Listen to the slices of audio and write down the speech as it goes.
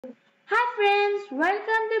Hi friends,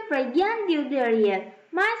 welcome to Pragyan Tutorial.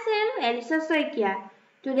 Myself Elisa Soikia.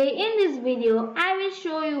 Today in this video, I will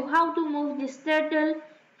show you how to move this turtle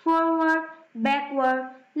forward, backward,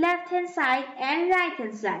 left hand side and right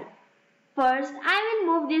hand side. First, I will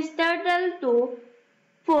move this turtle to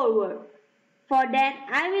forward. For that,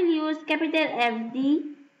 I will use capital FD,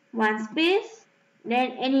 one space,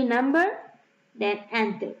 then any number, then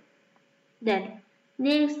enter. Then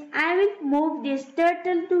next I will move this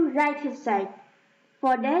turtle to right hand side.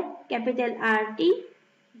 For that capital RT,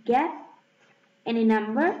 gap, any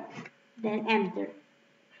number, then enter.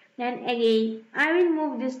 Then again I will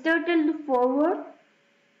move this turtle to forward,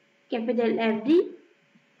 capital FD,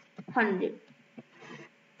 100.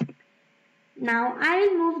 Now I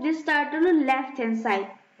will move this turtle to left hand side.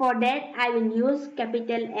 For that I will use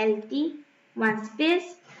capital LT, one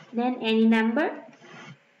space, then any number,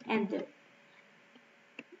 enter.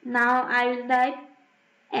 Now I will type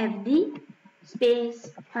FD space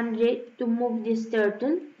 100 to move this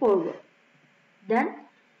turtle forward. Done.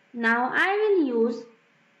 Now I will use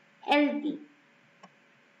LT.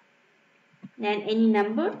 Then any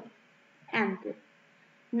number, enter.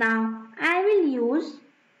 Now I will use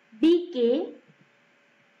BK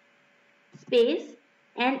space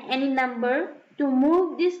and any number to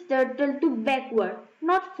move this turtle to backward,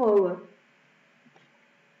 not forward.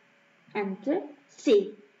 Enter.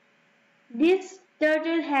 Save. This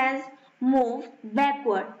turtle has moved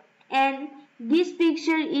backward and this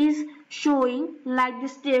picture is showing like the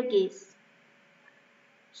staircase.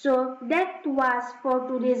 So that was for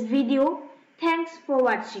today's video. Thanks for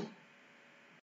watching.